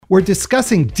We're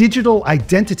discussing digital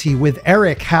identity with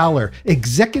Eric Haller,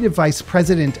 Executive Vice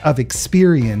President of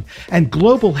Experian and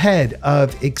Global Head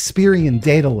of Experian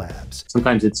Data Labs.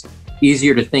 Sometimes it's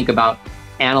easier to think about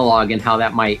analog and how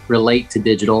that might relate to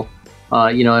digital.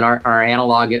 In our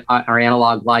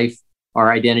analog life,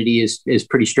 our identity is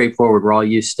pretty straightforward. We're all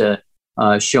used to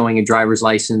showing a driver's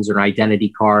license or an identity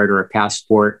card or a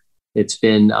passport. It's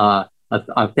been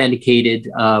authenticated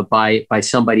by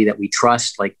somebody that we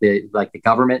trust, like the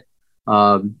government.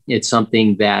 It's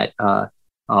something that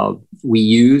we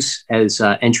use as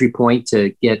an entry point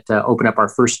to open up our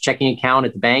first checking account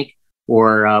at the bank,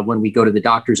 or when we go to the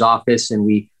doctor's office and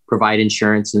we provide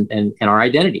insurance and our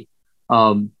identity.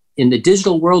 In the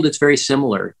digital world, it's very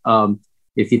similar.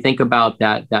 If you think about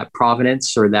that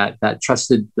provenance or that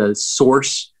trusted the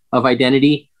source of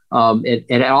identity,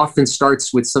 it often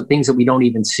starts with some things that we don't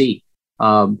even see.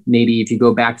 Maybe if you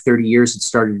go back 30 years, it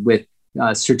started with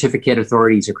certificate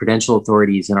authorities or credential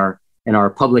authorities and our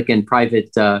public and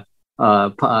private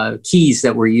keys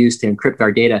that were used to encrypt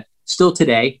our data. Still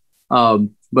today,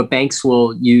 but banks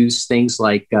will use things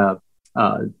like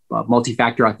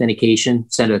multi-factor authentication,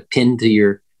 send a PIN to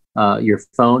your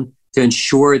phone to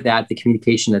ensure that the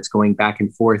communication that's going back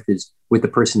and forth is with the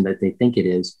person that they think it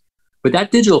is. But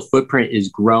that digital footprint is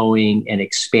growing and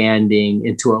expanding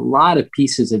into a lot of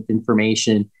pieces of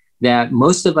information that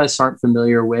most of us aren't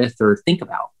familiar with or think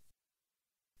about.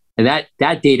 And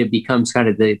that data becomes kind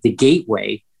of the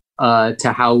gateway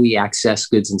to how we access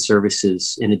goods and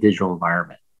services in a digital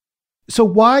environment. So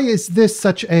why is this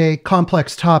such a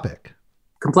complex topic?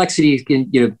 Complexity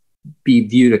can be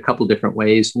viewed a couple different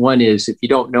ways. One is if you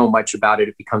don't know much about it,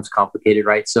 it becomes complicated,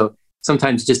 right? So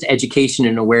sometimes just education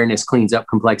and awareness cleans up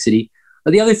complexity.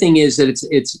 But the other thing is that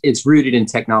it's rooted in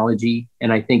technology,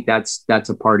 and I think that's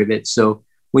a part of it. So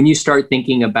when you start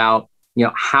thinking about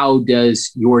how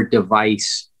does your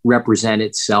device represent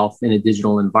itself in a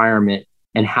digital environment,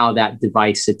 and how that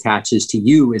device attaches to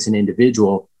you as an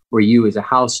individual or you as a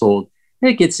household,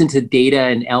 it gets into data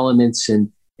and elements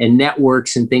and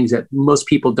networks and things that most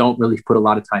people don't really put a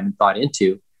lot of time and thought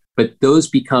into. But those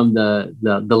become the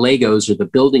Legos or the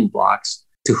building blocks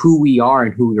to who we are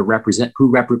and who we represent,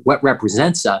 what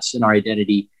represents us in our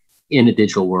identity in a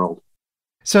digital world.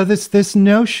 So this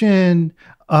notion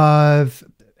of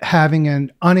having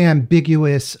an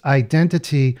unambiguous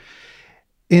identity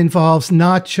involves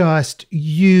not just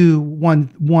you,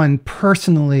 one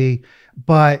personally,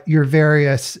 but your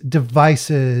various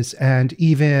devices and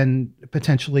even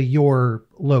potentially your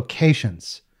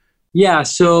locations. Yeah.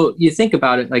 So you think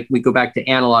about it, like we go back to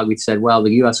analog, we said, well,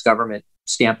 the US government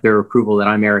stamped their approval that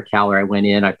I'm Eric Haller. I went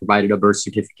in, I provided a birth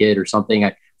certificate or something.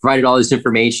 I provided all this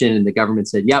information and the government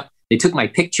said, yep. They took my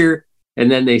picture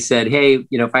and then they said, hey,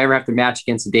 if I ever have to match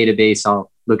against a database, I'll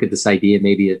look at this ID and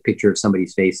maybe a picture of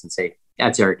somebody's face and say,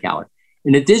 that's Eric Haller.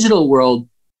 In the digital world,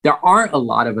 there aren't a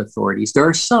lot of authorities. There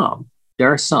are some.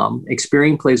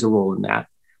 Experian plays a role in that.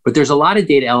 But there's a lot of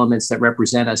data elements that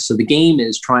represent us. So the game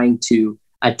is trying to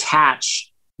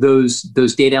attach those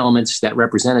data elements that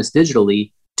represent us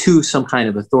digitally to some kind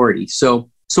of authority.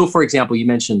 So for example, you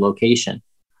mentioned location.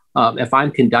 If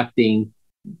I'm conducting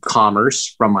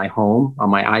commerce from my home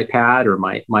on my iPad or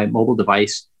my mobile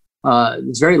device,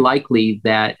 it's very likely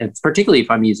that, particularly if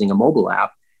I'm using a mobile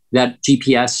app, that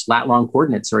GPS lat-long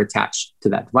coordinates are attached to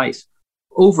that device.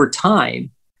 Over time,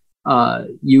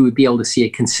 you would be able to see a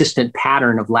consistent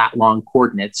pattern of lat-long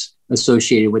coordinates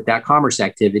associated with that commerce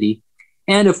activity.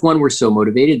 And if one were so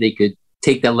motivated, they could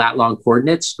take the lat-long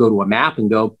coordinates, go to a map and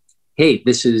go, hey,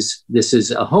 this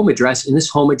is a home address, and this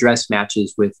home address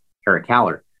matches with Eric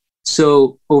Haller.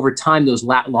 So over time, those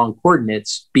lat-long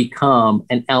coordinates become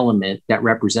an element that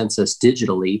represents us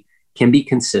digitally, can be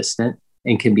consistent,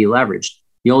 and can be leveraged.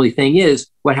 The only thing is,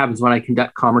 what happens when I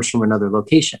conduct commerce from another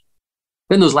location?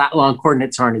 Then those lat-long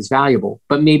coordinates aren't as valuable,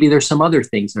 but maybe there's some other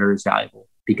things that are as valuable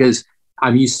because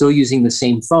I'm still using the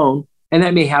same phone, and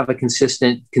that may have a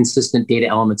consistent data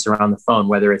elements around the phone,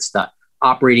 whether it's the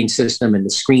operating system and the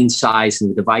screen size and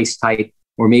the device type,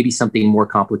 or maybe something more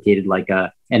complicated like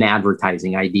an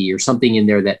advertising ID or something in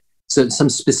there some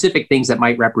specific things that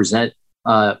might represent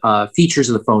features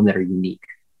of the phone that are unique.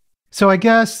 So I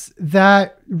guess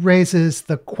that raises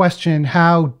the question,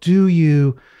 how do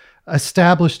you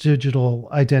establish digital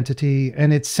identity?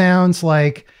 And it sounds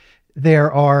like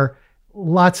there are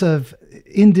lots of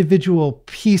individual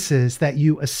pieces that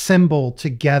you assemble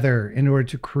together in order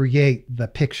to create the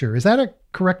picture. Is that a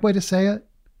correct way to say it?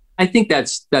 I think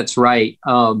that's right.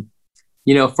 For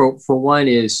one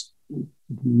is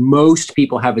most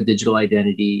people have a digital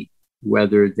identity,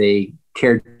 whether they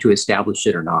care to establish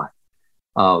it or not.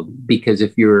 Because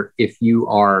if you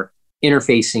are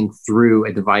interfacing through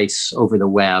a device over the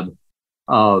web.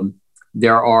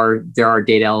 There are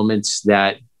data elements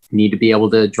that need to be able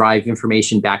to drive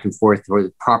information back and forth or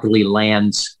it properly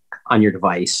lands on your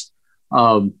device.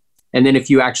 And then if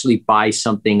you actually buy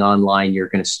something online, you're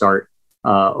going to start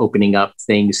opening up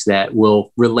things that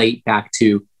will relate back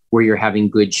to where you're having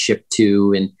goods shipped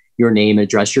to and your name,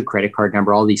 address, your credit card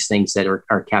number, all these things that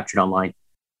are captured online.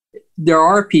 There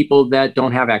are people that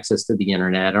don't have access to the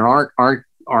internet and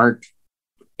aren't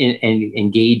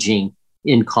engaging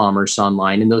in commerce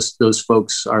online, and those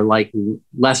folks are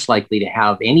less likely to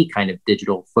have any kind of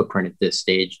digital footprint at this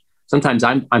stage. Sometimes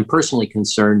I'm personally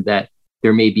concerned that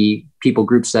there may be people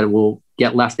groups that will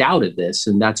get left out of this,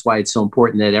 and that's why it's so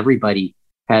important that everybody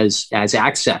has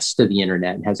access to the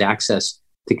internet and has access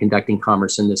to conducting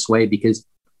commerce in this way, because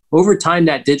over time,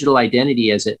 that digital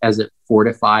identity, as it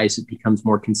fortifies, it becomes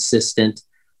more consistent,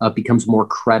 becomes more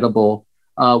credible,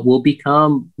 will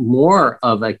become more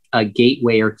of a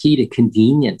gateway or key to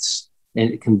convenience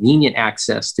and convenient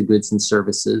access to goods and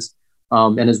services.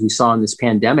 And as we saw in this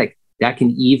pandemic, that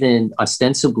can even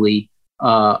ostensibly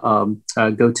go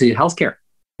to healthcare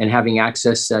and having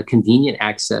access, convenient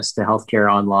access to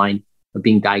healthcare online,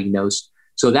 being diagnosed.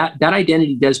 So that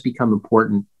identity does become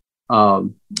important.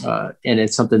 And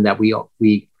it's something that we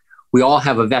all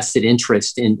have a vested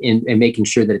interest in making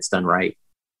sure that it's done right.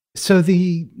 So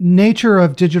the nature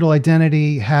of digital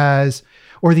identity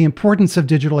or the importance of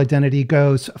digital identity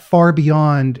goes far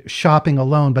beyond shopping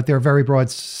alone, but there are very broad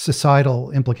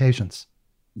societal implications.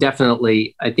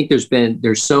 Definitely. I think there's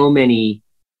so many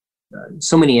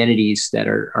entities that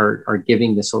are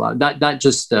giving this a lot, not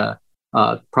just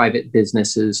private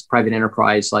businesses, private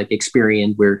enterprise like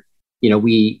Experian, where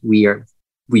we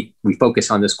focus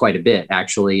on this quite a bit,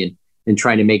 actually, and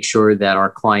trying to make sure that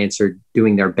our clients are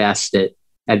doing their best at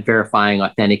verifying,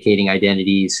 authenticating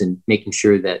identities and making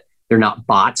sure that they're not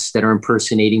bots that are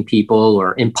impersonating people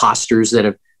or imposters that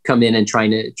have come in and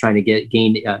trying to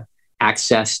gain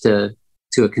access to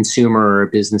a consumer or a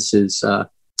business's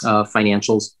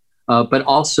financials, but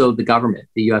also the government,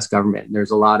 the U.S. government. And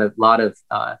there's a lot of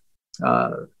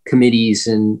committees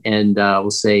and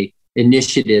we'll say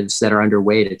initiatives that are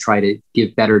underway to try to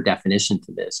give better definition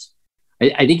to this.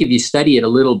 I think if you study it a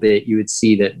little bit, you would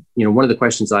see that, one of the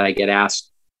questions that I get asked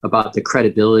about the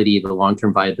credibility, the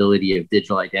long-term viability of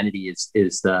digital identity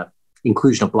is the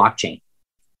inclusion of blockchain.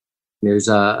 There's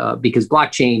because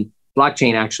blockchain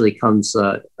actually comes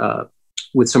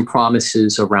with some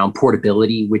promises around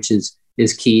portability, which is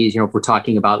key. If we're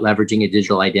talking about leveraging a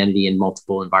digital identity in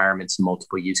multiple environments and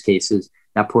multiple use cases,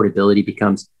 that portability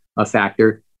becomes a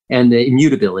factor. And the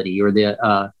immutability or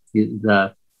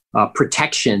the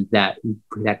protection that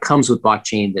comes with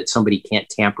blockchain, that somebody can't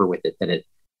tamper with it, that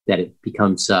it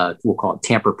becomes we'll call it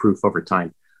tamper-proof over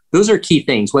time. Those are key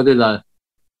things. Whether the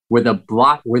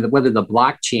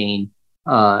blockchain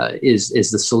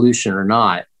is the solution or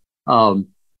not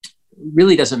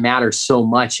really doesn't matter so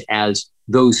much as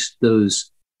those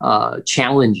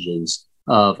challenges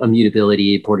of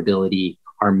immutability and portability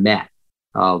are met.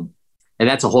 And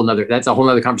that's a whole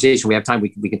nother conversation. We have time.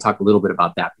 We can talk a little bit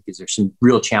about that because there's some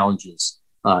real challenges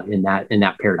in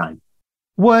that paradigm.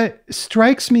 What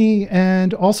strikes me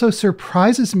and also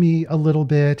surprises me a little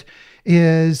bit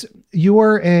is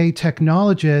you're a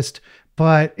technologist,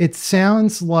 but it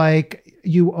sounds like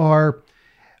you are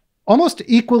almost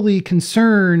equally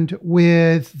concerned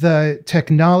with the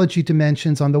technology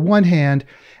dimensions on the one hand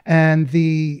and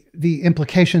the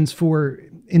implications for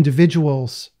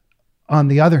individuals on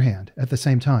the other hand at the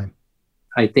same time.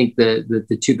 I think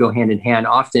the two go hand in hand.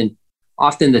 Often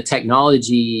the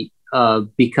technology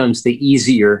becomes the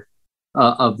easier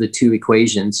of the two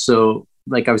equations. So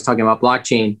like I was talking about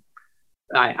blockchain,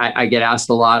 I get asked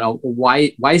a lot,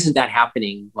 why isn't that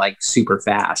happening like super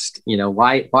fast?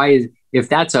 Why is, if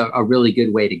that's a really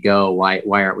good way to go, why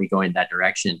aren't we going that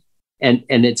direction? And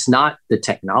it's not the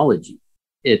technology.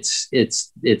 It's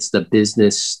the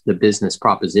business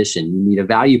proposition. You need a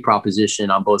value proposition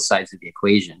on both sides of the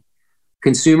equation.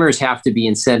 Consumers have to be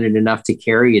incented enough to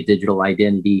carry a digital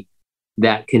identity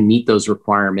that can meet those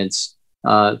requirements,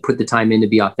 put the time in to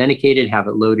be authenticated, have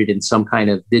it loaded in some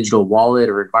kind of digital wallet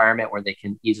or environment where they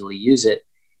can easily use it.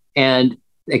 And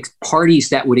parties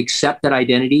that would accept that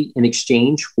identity in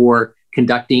exchange for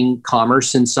conducting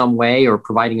commerce in some way or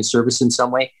providing a service in some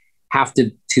way have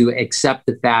to accept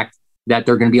the fact that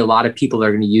there are going to be a lot of people that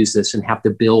are going to use this and have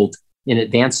to build in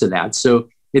advance of that. So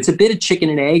it's a bit of chicken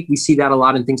and egg. We see that a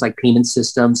lot in things like payment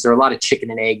systems. There are a lot of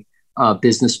chicken and egg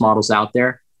business models out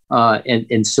there.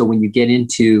 And so when you get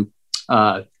into,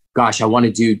 I want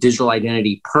to do digital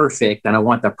identity perfect and I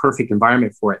want the perfect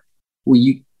environment for it. Well,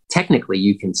 technically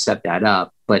you can set that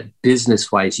up, but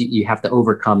business wise, you have to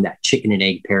overcome that chicken and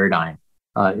egg paradigm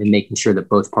in making sure that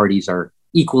both parties are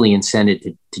equally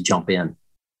incented to jump in.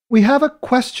 We have a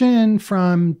question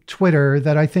from Twitter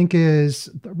that I think is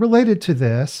related to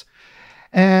this.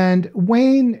 And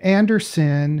Wayne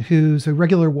Anderson, who's a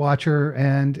regular watcher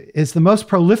and is the most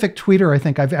prolific tweeter I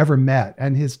think I've ever met,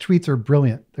 and his tweets are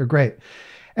brilliant. They're great.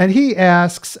 And he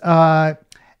asks,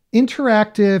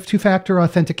 interactive two-factor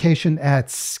authentication at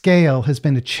scale has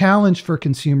been a challenge for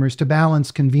consumers to balance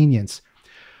convenience.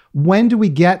 When do we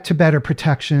get to better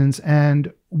protections,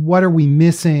 and what are we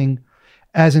missing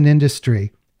as an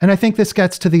industry? And I think this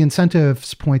gets to the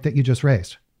incentives point that you just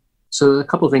raised. So a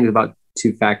couple of things about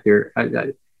two-factor.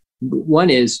 One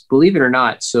is, believe it or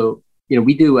not, so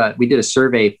we did a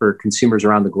survey for consumers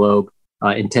around the globe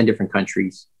in 10 different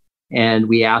countries, and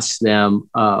we asked them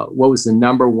what was the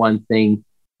number one thing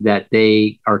that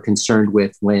they are concerned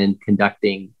with when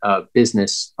conducting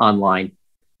business online,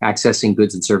 accessing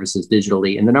goods and services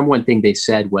digitally. And the number one thing they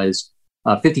said was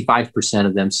 55%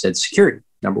 of them said security,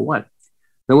 number one.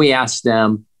 Then we asked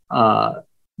them,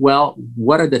 well,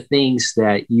 what are the things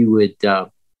that you would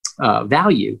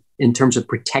value in terms of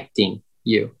protecting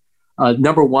you?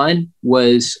 Number one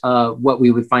was what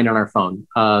we would find on our phone,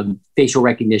 facial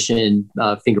recognition,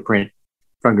 fingerprint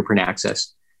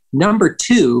access. Number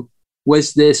two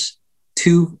was this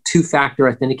two-factor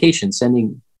authentication,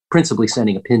 principally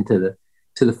sending a PIN to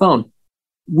the phone,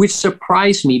 which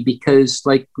surprised me because,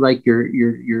 like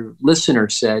your listener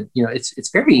said, it's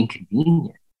very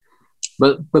inconvenient.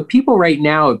 But people right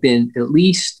now have been, at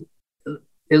least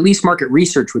market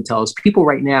research would tell us, people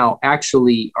right now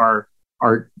actually are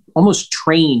almost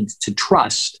trained to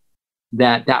trust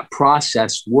that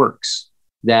process works,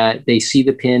 that they see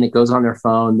the PIN, it goes on their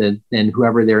phone, then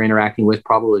whoever they're interacting with,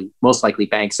 probably most likely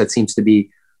banks, that seems to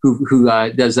be who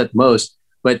does that most,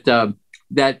 but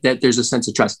that there's a sense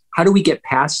of trust. How do we get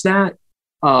past that?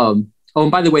 And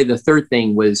by the way, the third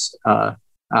thing was,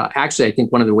 actually, I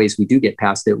think one of the ways we do get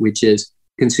past it, which is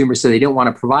consumers said they don't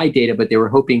want to provide data, but they were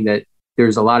hoping that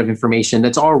there's a lot of information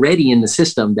that's already in the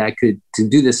system that could to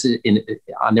do this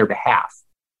on their behalf.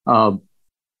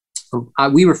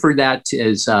 We refer that to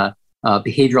as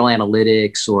behavioral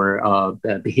analytics or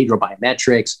behavioral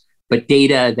biometrics, but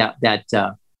data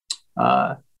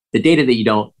the data that you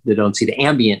don't see, the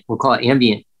ambient, we'll call it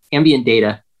ambient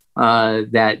data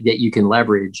that you can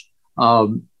leverage,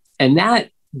 and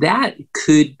that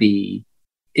could be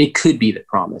the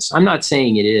promise. I'm not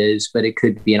saying it is, but it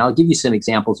could be, and I'll give you some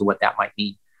examples of what that might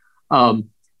mean.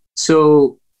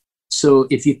 So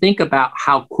if you think about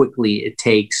how quickly it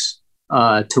takes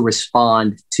to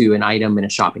respond to an item in a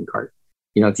shopping cart,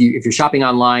 if you're shopping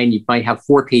online, you might have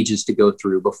 4 pages to go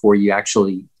through before you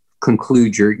actually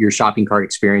conclude your shopping cart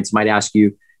experience. It might ask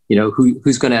you,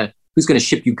 who's gonna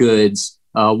ship you goods,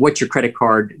 what's your credit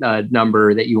card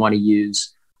number that you want to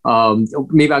use.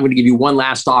 Maybe I'm going to give you one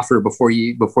last offer before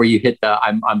you hit the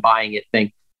I'm buying it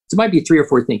thing. So it might be 3 or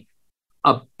 4 things.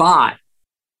 A bot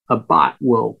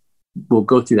will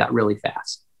go through that really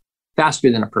fast, faster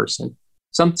than a person.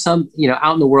 Some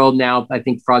out in the world now, I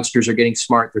think fraudsters are getting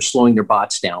smart. They're slowing their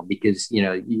bots down because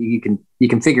you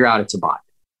can figure out it's a bot.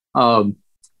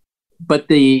 But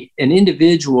an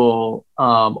individual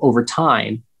over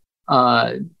time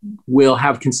will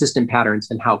have consistent patterns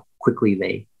in how quickly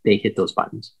they hit those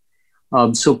buttons.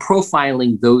 So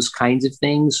profiling those kinds of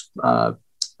things.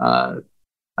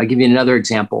 I'll give you another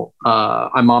example.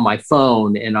 I'm on my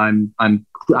phone and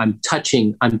I'm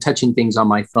touching things on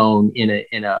my phone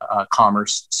in a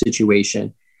commerce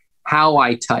situation. How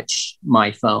I touch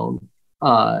my phone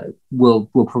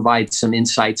will provide some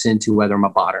insights into whether I'm a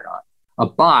bot or not. A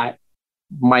bot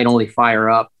might only fire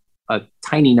up a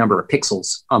tiny number of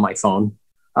pixels on my phone,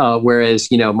 whereas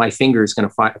my finger is going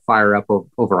to fire up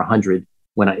over 100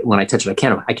 when I touch it.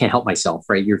 I can't help myself,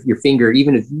 right? Your finger,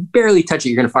 even if you barely touch it,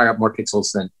 you're going to fire up more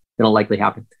pixels than it'll likely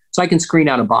happen. So I can screen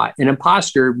out a bot. An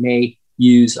imposter may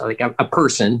use like a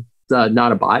person,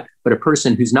 not a bot, but a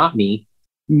person who's not me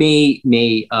may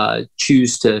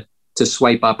choose to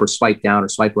swipe up or swipe down or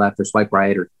swipe left or swipe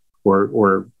right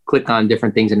or click on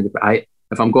different things. And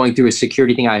if I'm going through a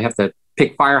security thing, I have to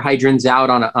pick fire hydrants out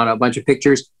on a bunch of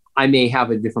pictures. I may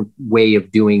have a different way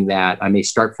of doing that. I may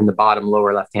start from the bottom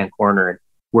lower left-hand corner and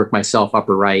work myself up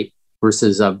or right,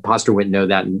 versus a imposter wouldn't know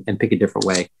that and pick a different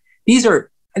way.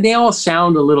 They all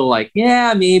sound a little like,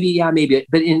 yeah, maybe.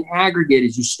 But in aggregate,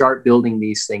 as you start building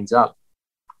these things up,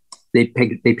 they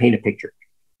paint a picture.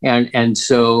 And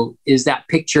so is that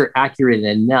picture accurate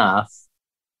enough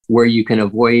where you can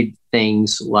avoid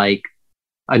things like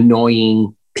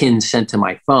annoying pins sent to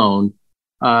my phone?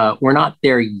 We're not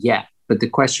there yet, But the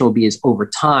question will be is over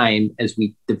time, as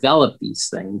we develop these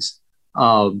things,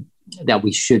 that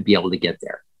we should be able to get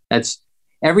there. That's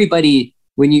everybody.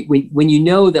 When you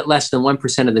know that less than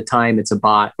 1% of the time it's a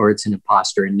bot or it's an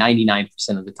imposter, and 99%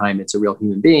 of the time it's a real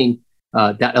human being,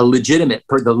 that the legitimate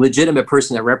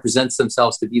person that represents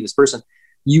themselves to be this person,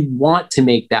 you want to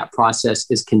make that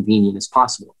process as convenient as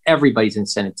possible. Everybody's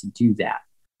incented to do that.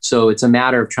 So it's a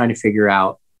matter of trying to figure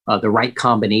out the right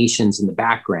combinations in the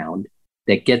background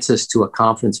that gets us to a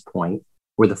confidence point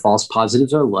where the false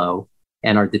positives are low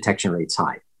and our detection rate's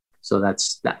high. So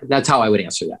that's how I would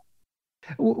answer that.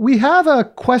 We have a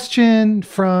question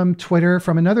from Twitter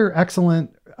from another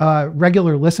excellent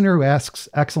regular listener who asks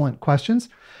excellent questions.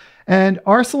 And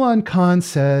Arsalan Khan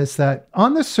says that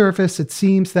on the surface, it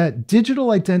seems that digital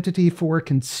identity for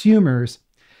consumers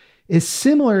is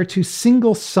similar to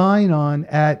single sign-on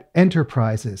at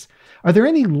enterprises. Are there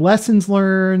any lessons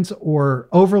learned or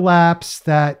overlaps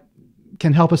that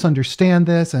can help us understand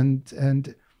this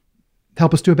and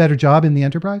help us do a better job in the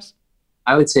enterprise?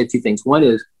 I would say a few things. One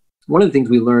is, one of the things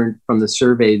we learned from the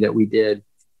survey that we did,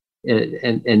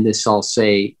 and this I'll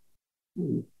say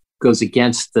goes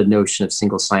against the notion of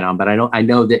single sign-on, but I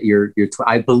know that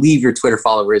I believe your Twitter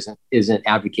follower isn't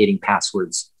advocating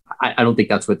passwords. I don't think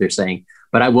that's what they're saying,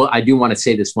 but I do want to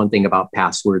say this one thing about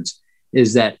passwords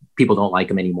is that people don't like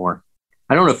them anymore.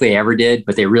 I don't know if they ever did,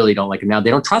 but they really don't like them now.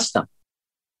 They don't trust them.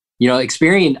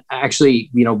 Experian actually,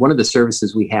 one of the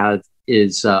services we have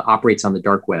is operates on the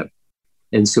dark web.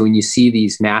 And so when you see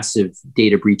these massive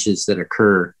data breaches that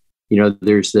occur,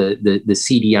 there's the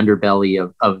seedy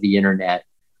underbelly of the internet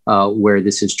where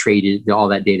this is traded, all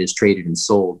that data is traded and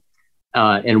sold.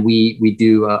 And we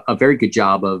do a very good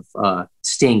job of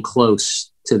staying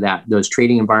close to those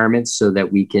trading environments so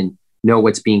that we can know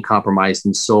what's being compromised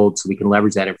and sold, so we can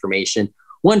leverage that information.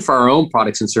 One, for our own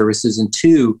products and services, and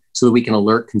two, so that we can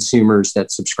alert consumers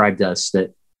that subscribe to us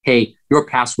that, hey, your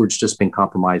password's just been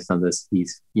compromised on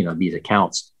these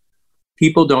accounts.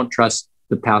 People don't trust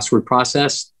the password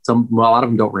process. A lot of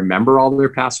them don't remember all of their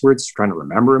passwords. Trying to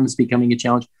remember them is becoming a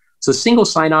challenge. So single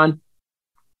sign-on,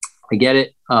 I get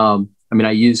it. I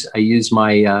use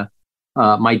my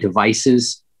my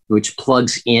devices, which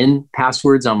plugs in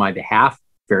passwords on my behalf.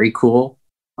 Very cool.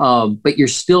 But you're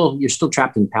still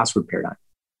trapped in the password paradigm.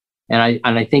 And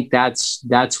I think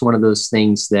that's one of those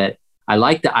things that I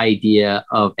like, the idea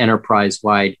of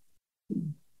enterprise-wide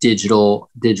digital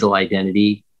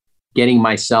identity, getting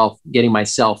myself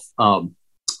out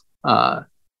of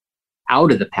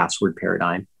the password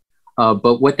paradigm.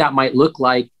 But what that might look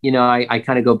like, I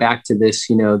kind of go back to this,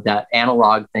 that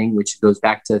analog thing, which goes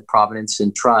back to provenance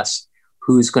and trust.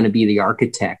 Who's going to be the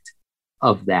architect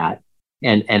of that,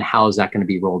 and how is that going to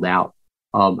be rolled out?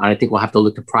 And I think we'll have to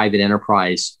look to private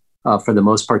enterprise for the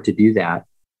most part to do that.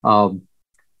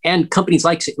 And companies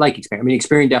like Experian.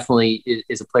 Experian definitely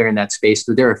is a player in that space,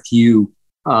 but there are a few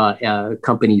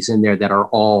companies in there that are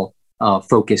all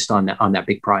focused on that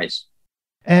big prize.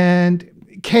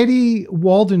 And Katie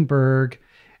Waldenberg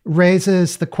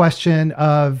raises the question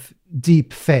of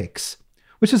deep fakes,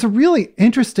 which is a really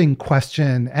interesting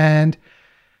question. And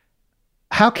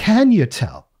how can you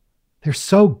tell? They're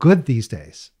so good these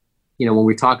days. When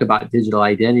we talk about digital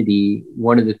identity,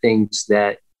 one of the things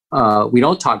that we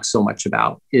don't talk so much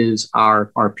about is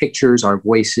our pictures, our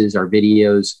voices, our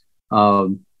videos.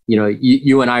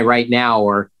 You and I right now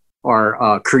are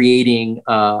creating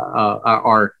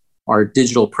our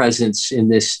digital presence in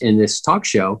this talk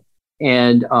show,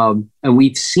 and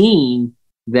we've seen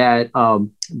that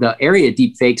the area of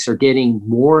deep fakes are getting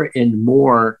more and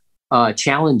more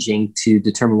challenging to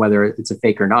determine whether it's a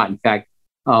fake or not. In fact,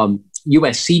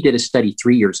 USC did a study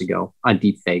 3 years ago on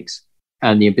deep fakes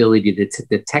and the ability to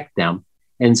detect them,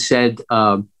 and said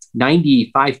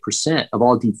 95% of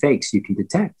all deep fakes you can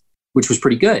detect, which was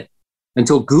pretty good,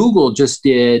 until Google just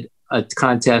did a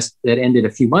contest that ended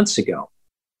a few months ago.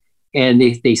 And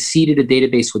they seeded a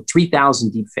database with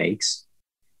 3,000 deep fakes.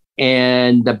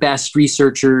 And the best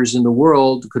researchers in the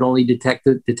world could only detect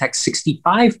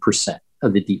 65%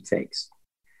 of the deep fakes,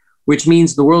 which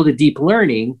means the world of deep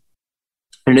learning,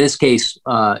 and in this case,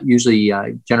 usually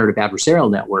generative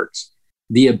adversarial networks,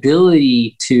 the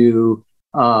ability to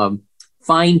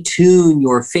fine tune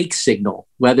your fake signal,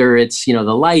 whether it's the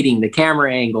lighting, the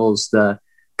camera angles, the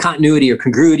continuity or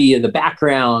congruity of the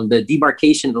background, the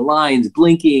demarcation of the lines,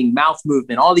 blinking, mouth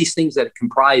movement, all these things that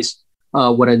comprise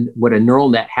what a neural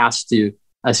net has to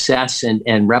assess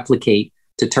and replicate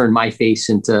to turn my face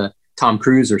into Tom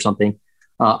Cruise or something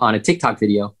on a TikTok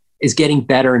video, is getting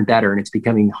better and better, and it's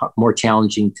becoming more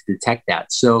challenging to detect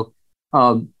that. So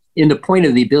in the point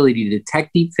of the ability to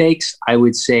detect deep fakes, I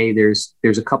would say there's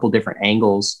a couple different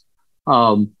angles.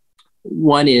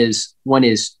 One is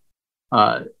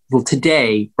well,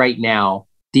 today, right now,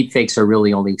 deepfakes are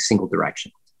really only single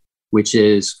direction, which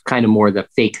is kind of more the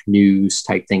fake news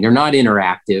type thing. They're not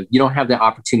interactive. You don't have the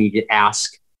opportunity to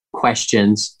ask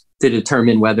questions to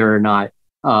determine whether or not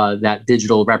that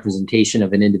digital representation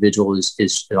of an individual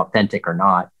is authentic or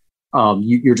not.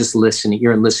 You're just listening.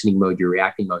 You're in listening mode. You're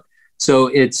reacting mode. So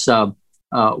it's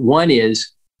one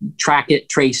is track it,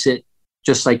 trace it,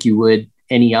 just like you would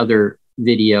any other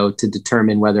video, to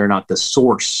determine whether or not the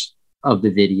source of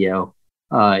the video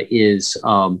is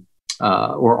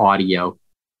or audio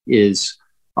is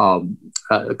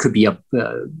could be a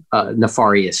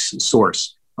nefarious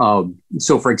source.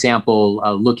 So, for example,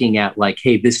 looking at like,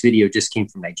 hey, this video just came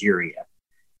from Nigeria.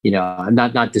 I'm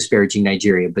not disparaging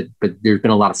Nigeria, but there's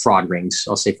been a lot of fraud rings,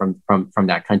 I'll say, from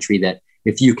that country, that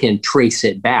if you can trace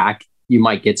it back, you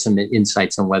might get some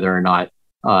insights on whether or not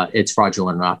it's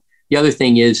fraudulent or not. The other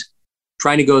thing is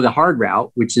trying to go the hard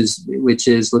route, which is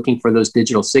looking for those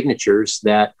digital signatures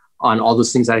that on all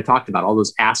those things that I talked about, all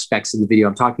those aspects of the video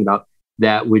I'm talking about,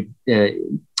 that would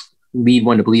lead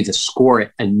one to believe to score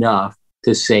it enough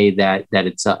to say that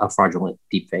it's a fraudulent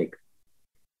deepfake.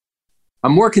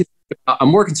 I'm more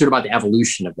concerned about the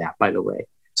evolution of that, by the way.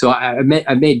 So I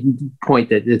made the point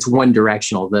that it's one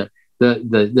directional. The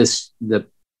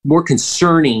more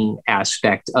concerning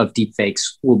aspect of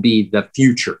deepfakes will be the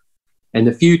future. And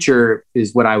the future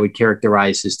is what I would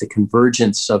characterize as the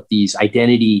convergence of these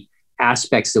identity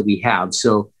aspects that we have.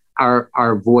 So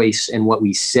our voice and what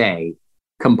we say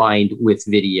combined with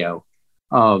video.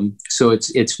 So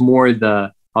it's more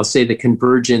I'll say the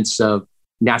convergence of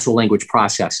natural language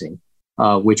processing,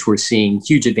 which we're seeing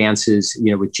huge advances,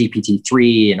 with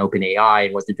GPT-3 and OpenAI,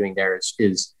 and what they're doing there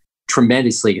is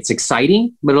tremendously. It's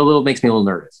exciting, but makes me a little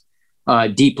nervous.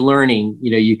 Deep learning,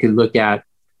 you could look at.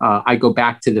 I go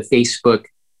back to the Facebook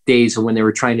days when they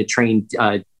were trying to train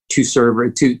two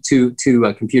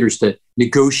computers to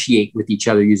negotiate with each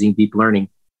other using deep learning.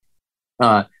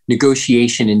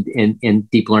 Negotiation in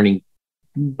deep learning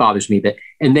bothers me a bit.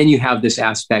 And then you have this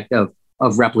aspect of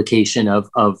replication of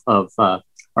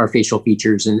our facial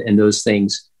features and those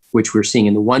things, which we're seeing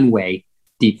in the one-way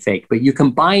deepfake. But you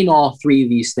combine all three of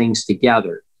these things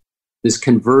together, this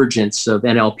convergence of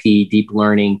NLP, deep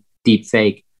learning,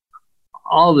 deepfake,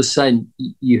 all of a sudden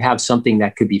you have something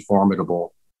that could be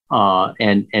formidable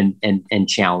and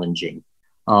challenging.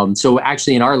 So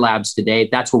actually in our labs today,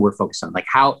 that's what we're focused on. Like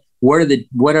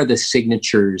what are the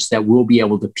signatures that we'll be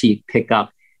able to pick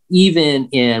up, even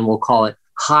in, we'll call it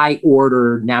high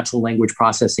order natural language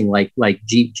processing, like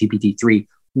GPT-3.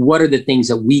 What are the things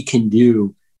that we can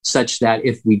do such that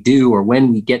if we do, or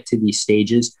when we get to these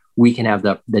stages, we can have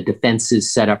the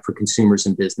defenses set up for consumers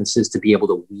and businesses to be able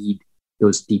to weed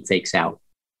those deepfakes out.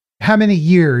 How many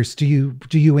years do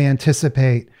you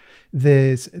anticipate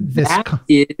this?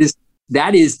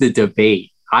 That is the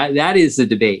debate. That is the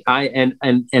debate.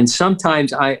 And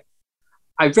sometimes I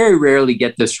very rarely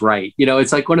get this right.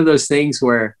 It's like one of those things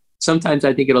where sometimes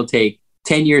I think it'll take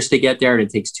 10 years to get there and it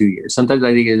takes 2 years. Sometimes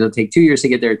I think it'll take 2 years to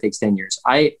get there. It takes 10 years.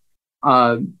 I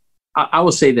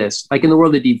will say this, like in the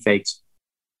world of deepfakes,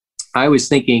 I was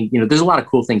thinking, there's a lot of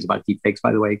cool things about deepfakes,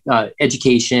 by the way,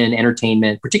 education,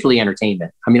 entertainment, particularly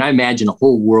entertainment. I mean, I imagine a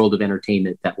whole world of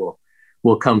entertainment that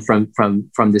will come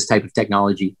from this type of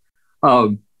technology.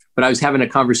 But I was having a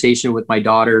conversation with my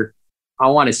daughter, I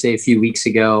want to say a few weeks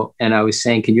ago, and I was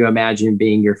saying, can you imagine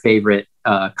being your favorite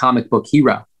comic book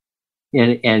hero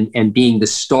and being the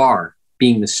star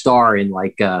in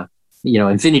like,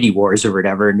 Infinity Wars or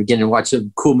whatever, and again, and watch a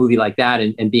cool movie like that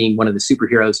and being one of the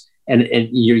superheroes. And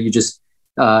you just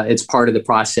it's part of the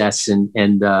process, and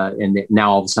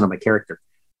now all of a sudden I'm a character.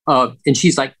 And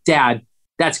she's like, Dad,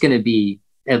 that's going to be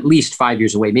at least 5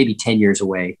 years away, maybe 10 years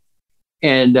away.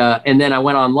 And then I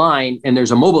went online, and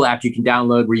there's a mobile app you can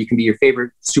download where you can be your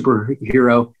favorite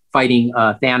superhero fighting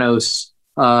Thanos,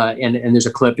 and there's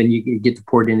a clip, and you get to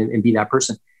port in and be that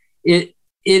person. It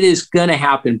is going to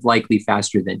happen likely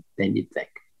faster than you'd think.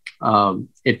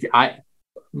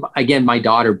 Again, my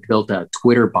daughter built a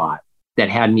Twitter bot that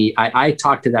had me, I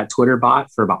talked to that Twitter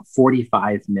bot for about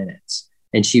 45 minutes,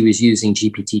 and she was using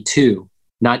GPT-2,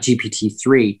 not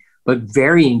GPT-3, but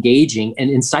very engaging and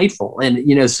insightful.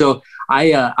 And, so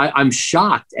I'm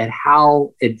shocked at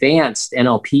how advanced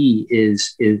NLP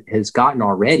has gotten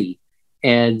already.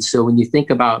 And so when you think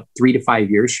about 3 to 5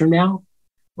 years from now,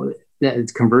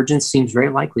 that convergence seems very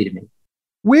likely to me.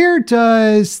 Where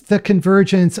does the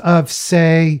convergence of,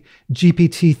 say,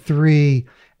 GPT-3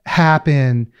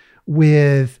 happen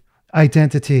with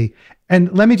identity?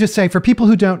 And let me just say, for people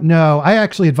who don't know, I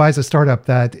actually advise a startup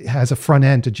that has a front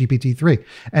end to GPT-3,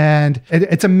 and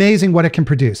it's amazing what it can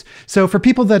produce. So for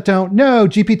people that don't know,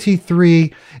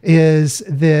 GPT-3 is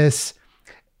this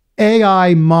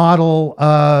AI model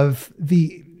of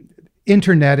the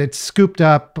internet. It's scooped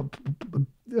up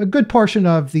a good portion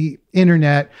of the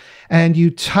internet, and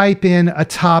you type in a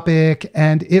topic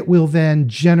and it will then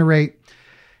generate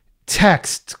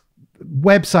text,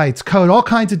 websites, code, all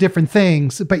kinds of different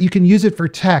things, but you can use it for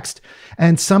text.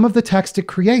 And some of the text it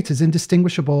creates is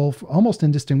indistinguishable, almost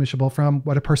indistinguishable from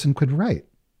what a person could write.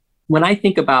 When I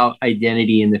think about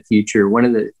identity in the future, one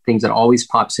of the things that always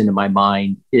pops into my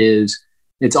mind is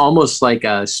it's almost like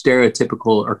a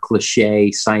stereotypical or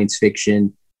cliche science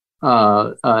fiction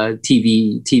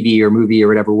TV or movie or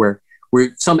whatever, where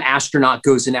some astronaut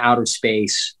goes into outer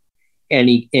space and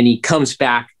he comes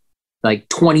back like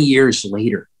 20 years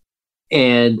later,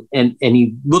 and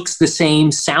he looks the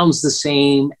same, sounds the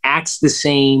same, acts the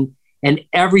same, and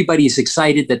everybody's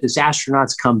excited that this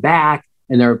astronaut's come back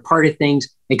and they're a part of things,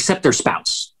 except their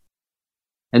spouse.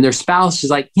 And their spouse is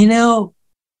like,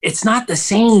 it's not the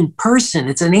same person.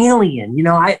 It's an alien.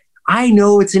 I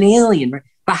know it's an alien, right?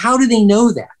 But how do they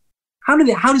know that? How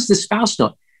does the spouse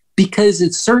know? Because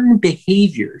it's certain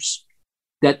behaviors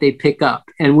that they pick up.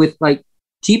 And with like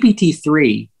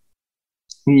GPT-3,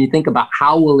 when you think about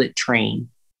how will it train?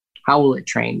 Well,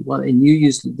 and you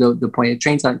used the point, it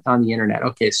trains on the internet.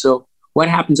 Okay, so what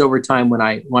happens over time when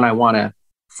I want to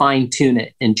fine tune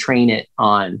it and train it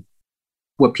on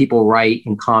what people write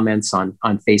in comments on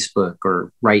Facebook,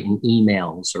 or write in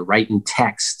emails, or write in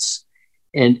texts?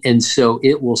 And so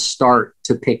it will start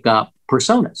to pick up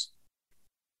personas.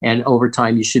 And over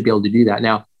time, you should be able to do that.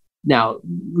 Now,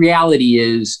 reality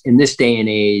is, in this day and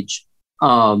age,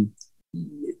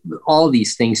 all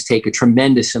these things take a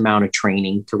tremendous amount of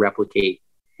training to replicate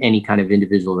any kind of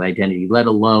individual identity, let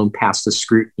alone pass the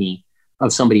scrutiny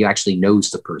of somebody who actually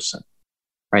knows the person,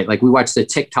 right? Like we watch the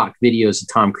TikTok videos of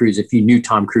Tom Cruise. If you knew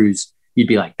Tom Cruise, you'd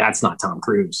be like, that's not Tom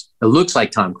Cruise. It looks like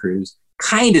Tom Cruise,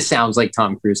 kind of sounds like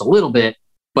Tom Cruise a little bit,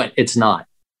 but it's not.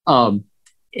 And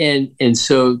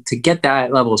so to get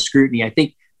that level of scrutiny, I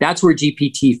think that's where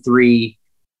GPT-3,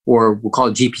 or we'll call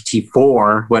it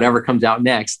GPT-4, whatever comes out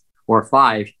next, or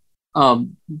 5,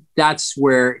 that's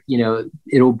where,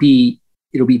 it'll be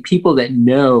people that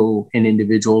know an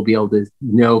individual will be able to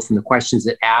know from the questions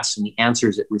it asks and the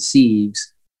answers it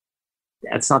receives,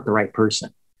 that's not the right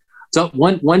person. So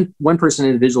one person,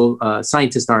 individual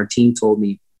scientist on our team told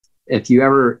me, if you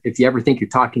ever think you're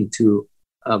talking to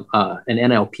an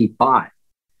NLP bot,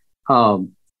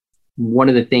 one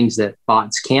of the things that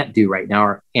bots can't do right now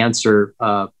are answer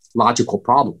logical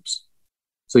problems.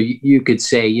 So you could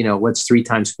say, what's 3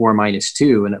 times 4 minus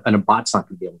 2, and a bot's not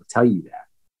going to be able to tell you that.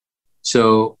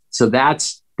 So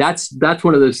that's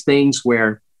one of those things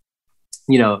where,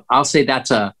 I'll say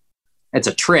that's a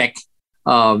trick,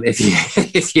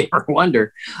 if you ever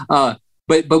wonder.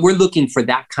 But we're looking for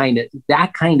that kind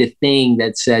of thing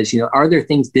that says, are there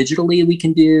things digitally we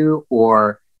can do,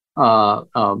 or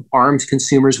arms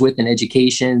consumers with an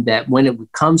education that when it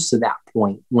comes to that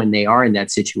point, when they are in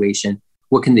that situation,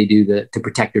 what can they do to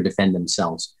protect or defend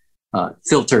themselves,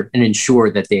 filter and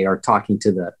ensure that they are talking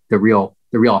to the real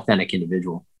authentic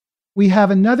individual. We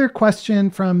have another question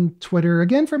from Twitter,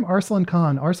 again from Arslan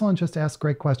Khan. Arslan just asked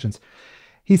great questions.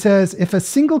 He says, if a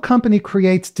single company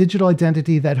creates digital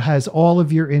identity that has all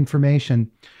of your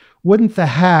information, wouldn't the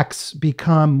hacks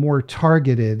become more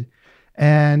targeted?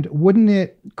 And wouldn't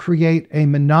it create a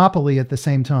monopoly at the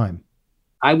same time?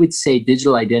 I would say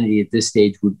digital identity at this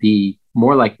stage would be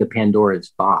more like the Pandora's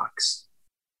box.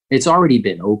 It's already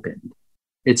been opened.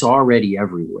 It's already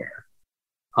everywhere.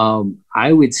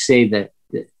 I would say that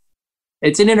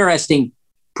it's an interesting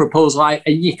proposal.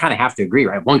 You kind of have to agree,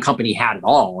 right? One company had it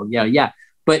all. Yeah.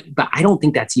 But I don't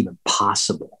think that's even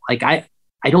possible. Like I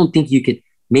don't think you could.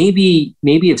 Maybe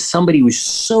if somebody was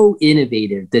so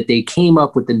innovative that they came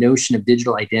up with the notion of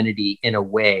digital identity in a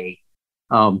way,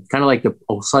 kind of like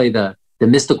the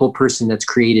mystical person that's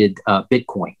created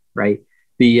Bitcoin, right?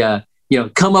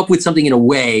 Come up with something in a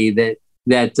way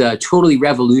that totally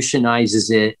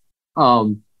revolutionizes it.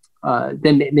 Then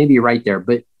maybe you're right there.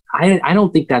 But I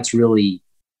don't think that's really.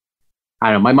 I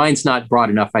don't know. My mind's not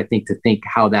broad enough, I think, to think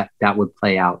how that would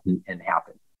play out and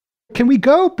happen. Can we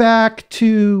go back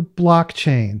to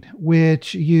blockchain,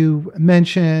 which you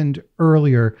mentioned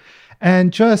earlier,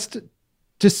 and just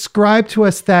describe to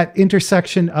us that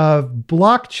intersection of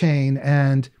blockchain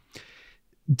and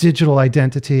digital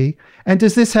identity? And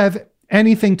does this have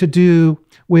anything to do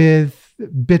with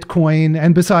Bitcoin?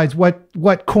 And besides,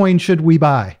 what coin should we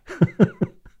buy?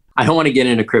 I don't want to get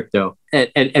into crypto.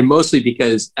 and mostly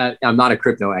because I'm not a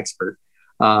crypto expert.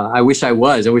 I wish I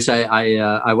was. I wish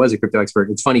I was a crypto expert.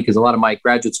 It's funny because a lot of my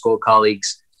graduate school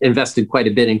colleagues invested quite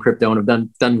a bit in crypto and have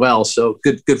done well. So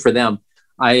good for them.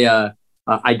 I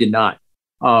did not.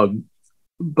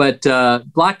 But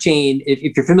blockchain,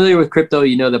 if you're familiar with crypto,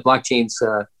 you know that blockchain's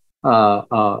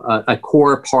a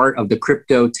core part of the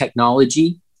crypto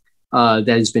technology that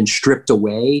has been stripped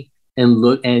away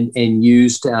and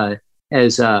used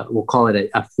as we'll call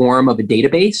it a form of a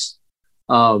database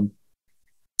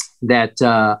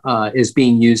that is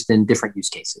being used in different use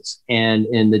cases. And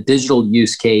in the digital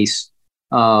use case,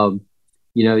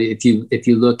 if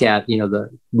you look at the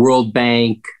World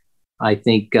Bank, I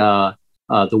think the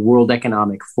World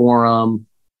Economic Forum,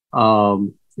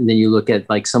 and then you look at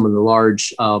like some of the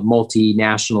large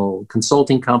multinational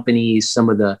consulting companies, some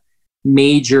of the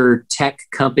major tech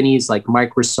companies like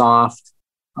Microsoft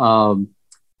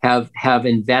have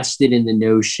invested in the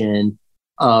notion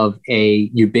of a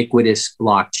ubiquitous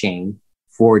blockchain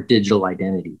for digital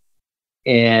identity.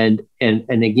 And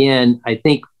again, I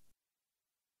think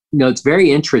it's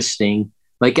very interesting.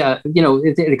 Like at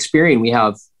Experian, we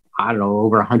have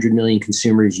over 100 million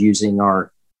consumers using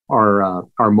our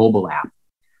mobile app.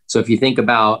 So if you think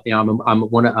about, I'm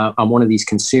one of these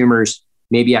consumers.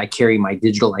 Maybe I carry my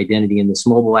digital identity in this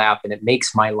mobile app, and it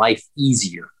makes my life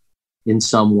easier in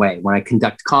some way. When I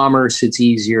conduct commerce, it's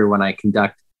easier. When I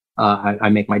conduct, I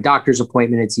make my doctor's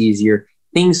appointment, it's easier.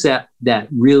 Things that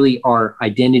really are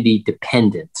identity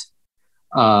dependent,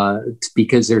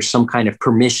 because there's some kind of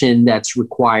permission that's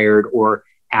required or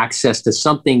access to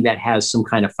something that has some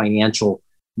kind of financial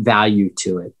value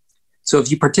to it. So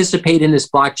if you participate in this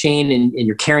blockchain and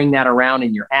you're carrying that around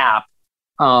in your app,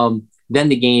 then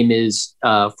the game is,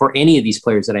 for any of these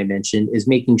players that I mentioned, is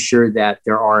making sure that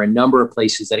there are a number of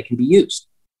places that it can be used,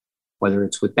 whether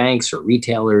it's with banks or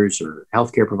retailers or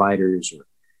healthcare providers or,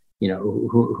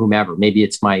 whomever. Maybe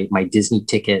it's my Disney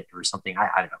ticket or something.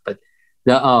 I don't know.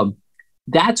 But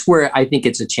that's where I think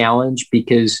it's a challenge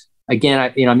because, again,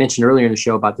 I mentioned earlier in the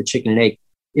show about the chicken and egg.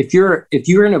 If you're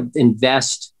going to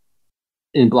invest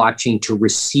in blockchain to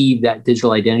receive that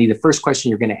digital identity, the first question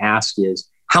you're going to ask is,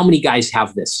 how many guys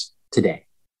have this today?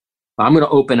 I'm going to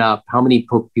open up, how many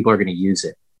people are going to use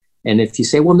it? And if you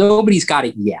say, well, nobody's got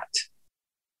it yet.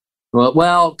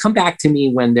 Well, come back to me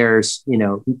when there's,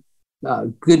 a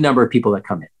good number of people that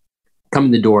come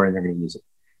in the door and they're going to use it.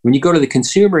 When you go to the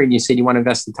consumer and you say, do you want to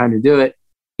invest the time to do it?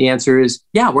 The answer is,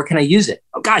 yeah, where can I use it?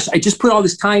 Oh gosh, I just put all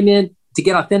this time in to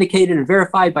get authenticated and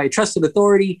verified by a trusted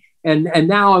authority. And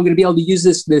now I'm going to be able to use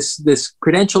this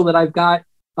credential that I've got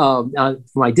for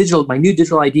my new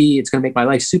digital ID. It's going to make my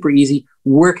life super easy.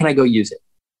 Where can I go use it?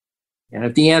 And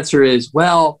if the answer is,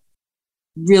 well,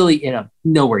 really,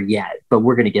 nowhere yet, but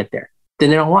we're going to get there, then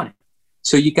they don't want it.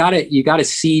 So you got to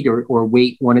seed or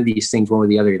weight one of these things, one or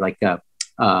the other. Like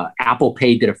Apple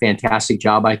Pay did a fantastic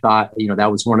job. I thought,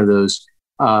 that was one of those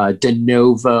de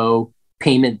novo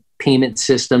payment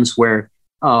systems where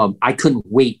I couldn't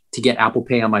wait to get Apple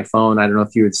Pay on my phone. I don't know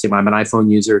if you would say I'm an iPhone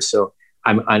user, so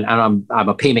I'm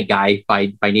a payment guy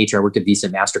by nature. I worked at Visa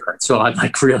and MasterCard, so I'm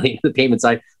like really into the payment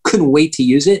side. Couldn't wait to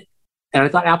use it, and I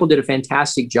thought Apple did a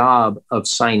fantastic job of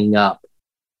signing up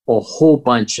a whole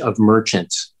bunch of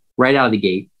merchants right out of the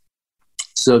gate,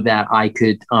 so that I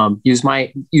could use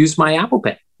my Apple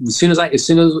Pay as soon as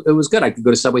it was good. I could go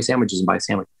to Subway Sandwiches and buy a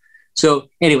sandwich. So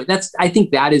anyway, I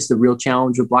think that is the real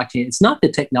challenge of blockchain. It's not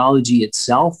the technology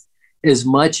itself as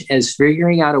much as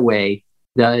figuring out a way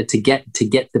to get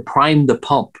the prime the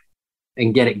pump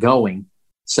and get it going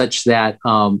such that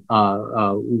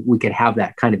we could have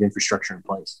that kind of infrastructure in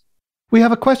place. We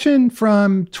have a question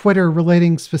from Twitter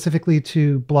relating specifically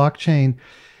to blockchain.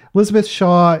 Elizabeth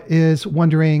Shaw is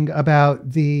wondering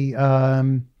about the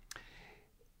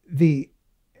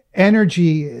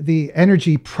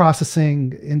energy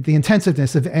processing and the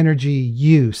intensiveness of energy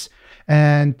use.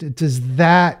 And does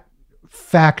that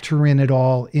factor in at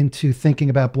all into thinking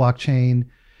about blockchain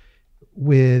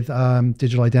with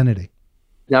digital identity?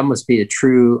 That must be a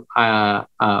true,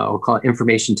 we'll call it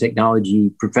information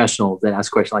technology professional that asks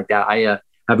a question like that. I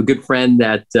have a good friend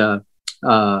that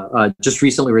just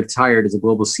recently retired as a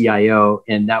global CIO.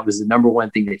 And that was the number one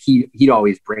thing that he'd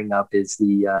always bring up is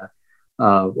the,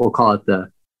 we'll call it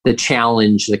the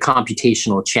challenge, the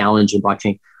computational challenge in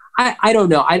blockchain. I don't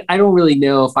know. I don't really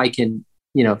know if I can,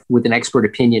 with an expert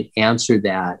opinion, answer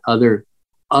that other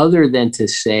than to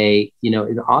say,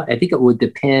 I think it would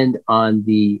depend on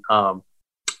the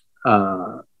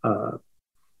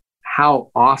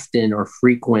how often or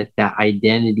frequent that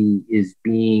identity is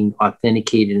being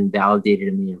authenticated and validated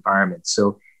in the environment.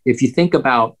 So if you think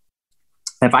about,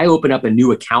 if I open up a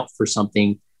new account for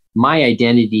something, my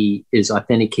identity is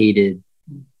authenticated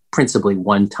principally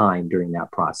one time during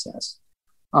that process.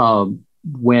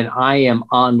 When I am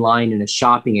online in a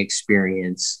shopping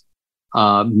experience,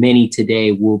 many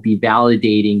today will be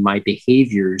validating my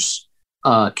behaviors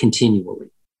continually.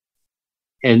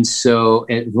 And so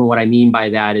what I mean by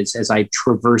that is, as I'm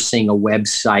traversing a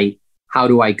website, how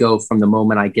do I go from the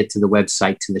moment I get to the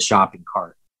website to the shopping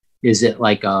cart? Is it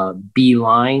like a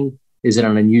beeline? Is it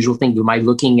an unusual thing? Am I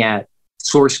looking at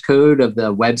source code of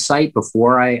the website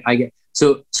before I get?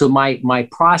 So my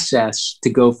process to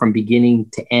go from beginning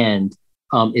to end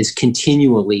is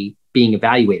continually being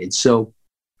evaluated. So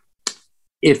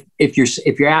if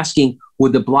you're asking,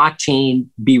 would the blockchain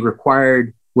be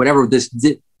required? Whatever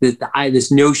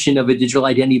this notion of a digital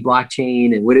identity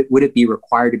blockchain, and would it be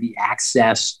required to be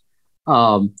accessed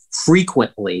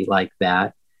frequently like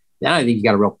that? Then I think you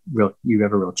got you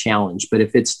have a real challenge. But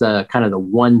if it's the kind of the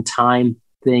one time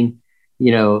thing,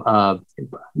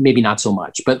 maybe not so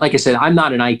much. But like I said, I'm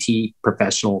not an IT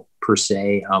professional per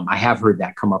se. I have heard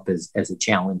that come up as a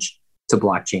challenge to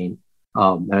blockchain.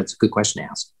 That's a good question to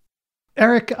ask.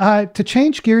 Eric, to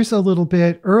change gears a little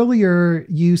bit, earlier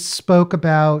you spoke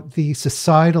about the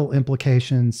societal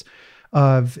implications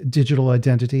of digital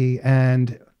identity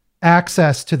and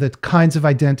access to the kinds of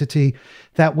identity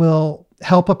that will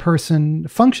help a person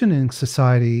function in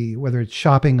society, whether it's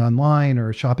shopping online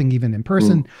or shopping even in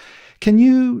person. Can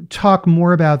you talk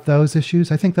more about those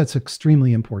issues? I think that's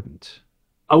extremely important.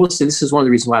 I will say this is one of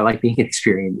the reasons why I like being at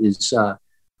Experian is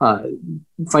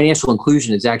financial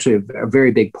inclusion is actually a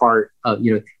very big part of,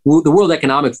 the World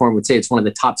Economic Forum would say it's one of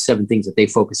the top 7 things that they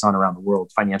focus on around the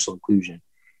world, financial inclusion.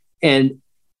 And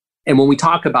when we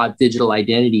talk about digital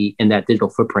identity and that digital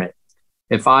footprint,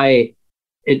 and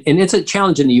it's a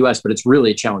challenge in the US, but it's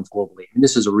really a challenge globally. And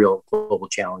this is a real global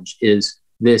challenge, is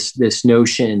this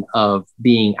notion of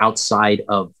being outside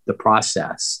of the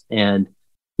process. And,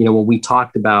 when we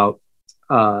talked about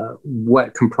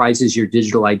what comprises your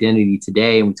digital identity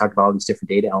today, and we talked about all these different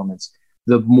data elements,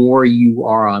 the more you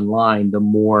are online, the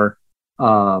more,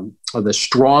 or the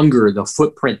stronger the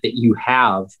footprint that you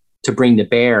have to bring to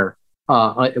bear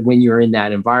when you're in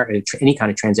that environment, any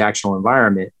kind of transactional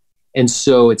environment. And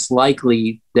so it's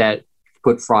likely that,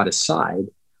 put fraud aside,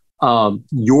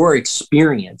 your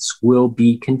experience will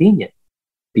be convenient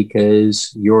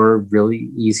because you're really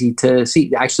easy to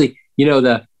see. Actually,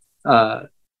 the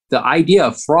idea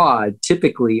of fraud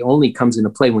typically only comes into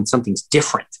play when something's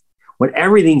different. When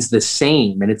everything's the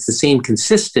same and it's the same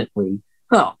consistently,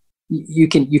 you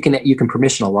can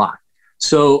permission a lot.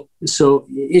 So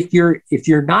if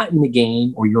you're not in the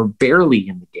game, or you're barely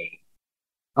in the game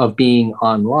of being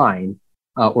online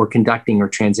or conducting or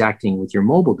transacting with your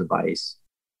mobile device,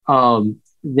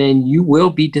 then you will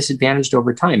be disadvantaged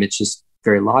over time. It's just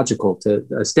very logical to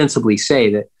ostensibly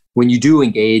say that when you do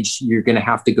engage, you're going to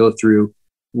have to go through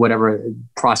whatever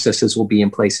processes will be in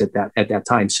place at that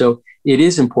time. So it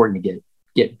is important to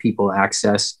get people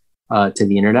access to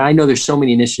the internet. I know there's so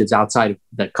many initiatives outside of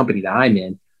the company that I'm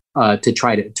in to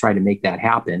try to make that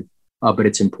happen, but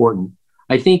it's important.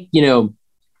 I think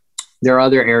there are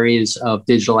other areas of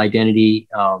digital identity,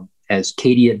 as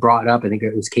Katie had brought up. I think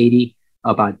it was Katie,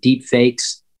 about deep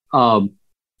fakes.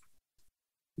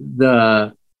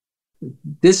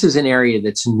 This is an area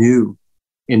that's new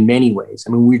in many ways.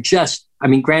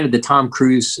 Granted, the Tom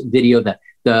Cruise video, the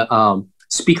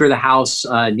Speaker of the House,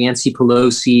 Nancy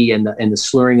Pelosi, and the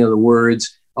slurring of the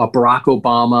words, Barack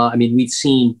Obama. We've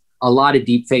seen a lot of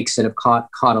deep fakes that have caught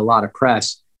a lot of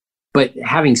press. But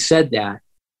having said that,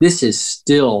 this is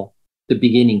still the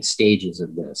beginning stages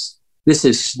of this. This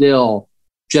is still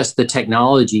just the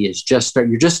technology is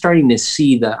you're just starting to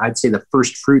see the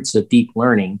first fruits of deep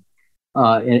learning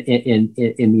in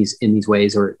these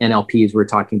ways, or NLPs we're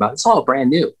talking about. It's all brand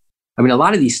new. A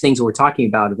lot of these things that we're talking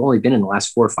about have only been in the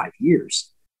last 4 or 5 years.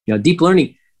 Deep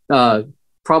learning,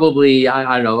 probably,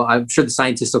 I don't know, I'm sure the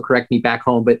scientists will correct me back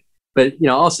home, but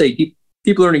I'll say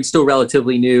deep learning is still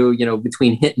relatively new,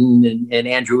 between Hinton and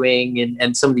Andrew Ng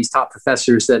and some of these top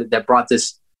professors that brought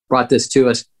this to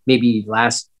us maybe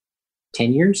last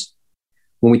 10 years.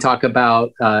 When we talk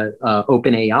about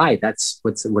OpenAI,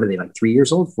 what are they, like 3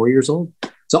 years old, 4 years old?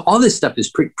 So all this stuff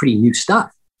is pretty new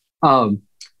stuff.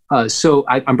 So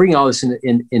I'm bringing all this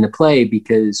into play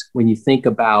because when you think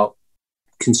about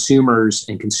consumers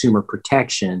and consumer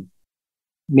protection,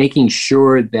 making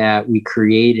sure that we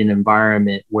create an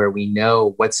environment where we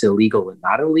know what's illegal and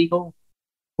not illegal,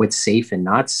 what's safe and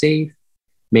not safe,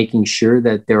 making sure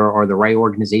that there are the right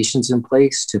organizations in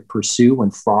place to pursue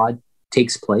when fraud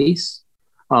takes place.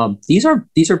 These are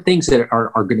things that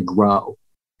are going to grow.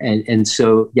 And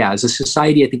so, yeah, as a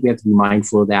society, I think we have to be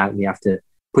mindful of that. We have to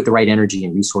put the right energy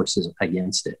and resources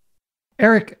against it.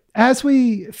 Eric, as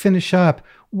we finish up,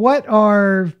 what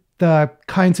are the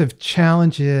kinds of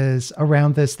challenges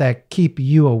around this that keep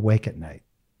you awake at night?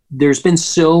 There's been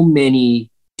so many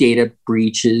data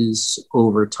breaches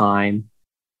over time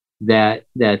that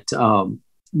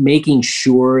making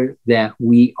sure that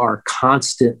we are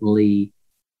constantly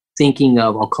thinking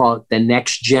of, I'll call it the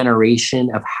next generation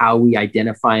of how we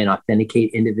identify and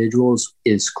authenticate individuals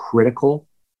is critical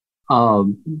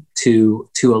to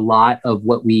a lot of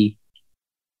what we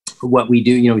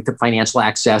do, with the financial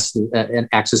access and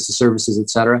access to services, et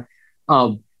cetera.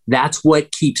 That's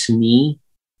what keeps me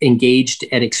engaged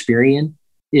at Experian,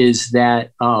 is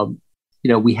that,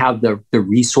 we have the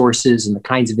resources and the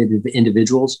kinds of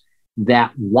individuals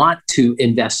that want to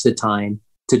invest the time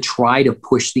to try to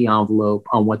push the envelope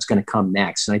on what's going to come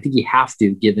next. And I think you have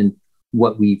to, given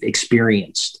what we've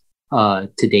experienced to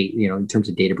date, in terms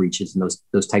of data breaches and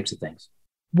those types of things.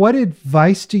 What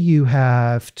advice do you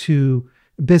have to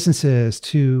businesses,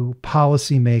 to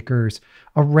policymakers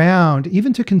around,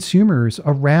 even to consumers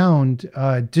around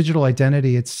digital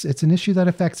identity? It's an issue that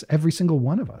affects every single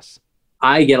one of us.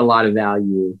 I get a lot of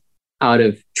value out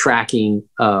of tracking.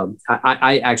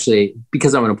 I actually,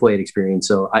 because I'm an employee at Experian,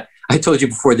 so I told you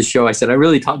before the show, I said, I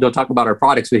really don't talk about our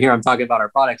products, but here I'm talking about our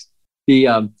products.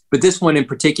 But this one in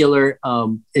particular,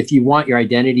 if you want your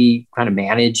identity kind of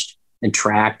managed and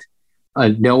tracked,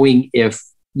 knowing if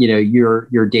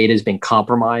your data has been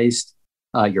compromised,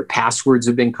 your passwords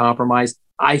have been compromised,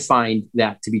 I find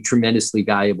that to be tremendously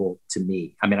valuable to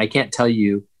me. I mean, I can't tell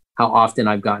you how often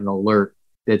I've gotten an alert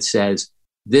that says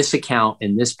this account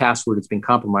and this password has been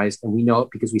compromised, and we know it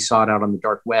because we saw it out on the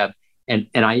dark web. And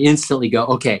I instantly go,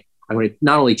 okay, I'm going to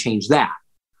not only change that,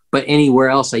 but anywhere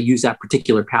else I use that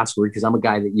particular password, because I'm a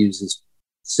guy that uses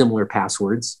similar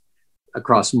passwords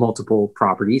across multiple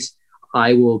properties,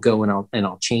 I will go and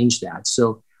I'll change that.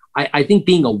 So I think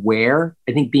being aware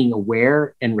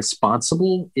and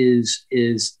responsible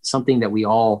is something that we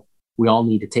all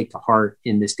need to take to heart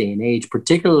in this day and age,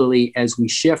 particularly as we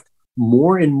shift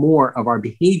more and more of our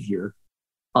behavior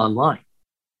online.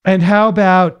 And how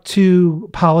about to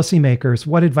policymakers?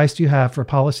 What advice do you have for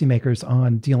policymakers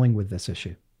on dealing with this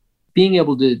issue? Being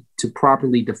able to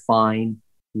properly define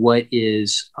what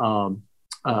is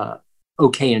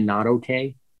okay and not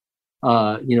okay.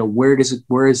 Where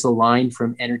is the line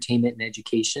from entertainment and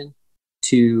education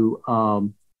to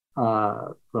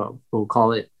we'll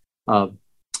call it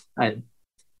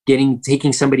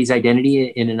taking somebody's identity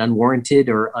in an unwarranted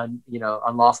or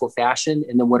unlawful fashion,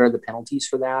 and then what are the penalties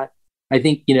for that? I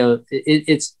think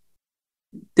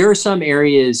there are some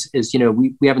areas, as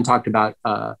we haven't talked about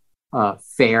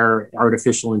fair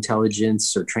artificial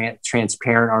intelligence or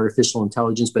transparent artificial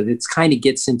intelligence, but it's kind of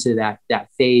gets into that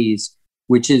phase,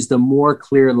 which is the more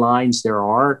clear lines there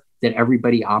are that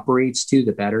everybody operates to,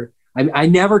 the better.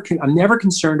 I'm never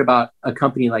concerned about a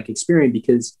company like Experian,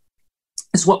 because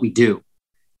it's what we do.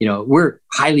 We're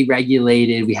highly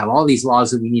regulated. We have all these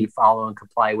laws that we need to follow and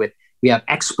comply with. We have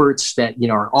experts that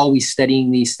are always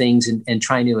studying these things and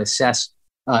trying to assess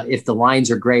if the lines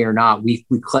are gray or not. We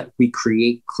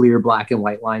create clear black and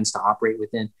white lines to operate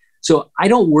within. So I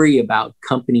don't worry about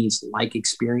companies like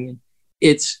Experian.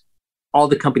 It's all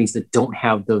the companies that don't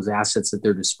have those assets at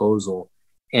their disposal.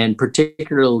 And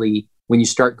particularly when you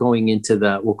start going into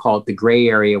we'll call it the gray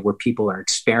area, where people are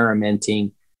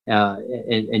experimenting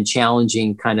and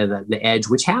challenging kind of the edge,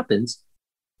 which happens,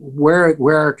 where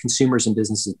are consumers and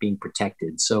businesses being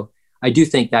protected? So I do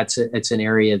think it's an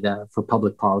area that for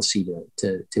public policy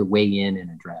to weigh in and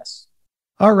address.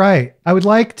 All right. I would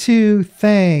like to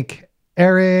thank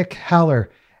Eric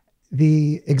Haller,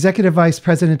 the Executive Vice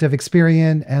President of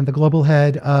Experian and the Global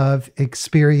Head of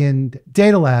Experian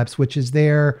Data Labs, which is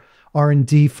their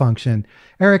R&D function.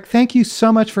 Eric, thank you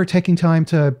so much for taking time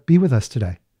to be with us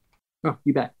today. Oh,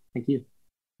 you bet. Thank you.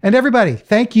 And everybody,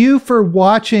 thank you for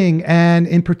watching, and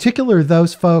in particular,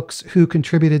 those folks who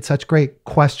contributed such great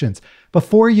questions.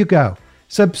 Before you go,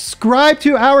 subscribe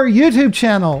to our YouTube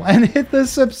channel and hit the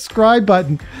subscribe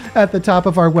button at the top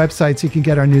of our website so you can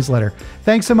get our newsletter.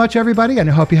 Thanks so much, everybody, and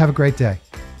I hope you have a great day.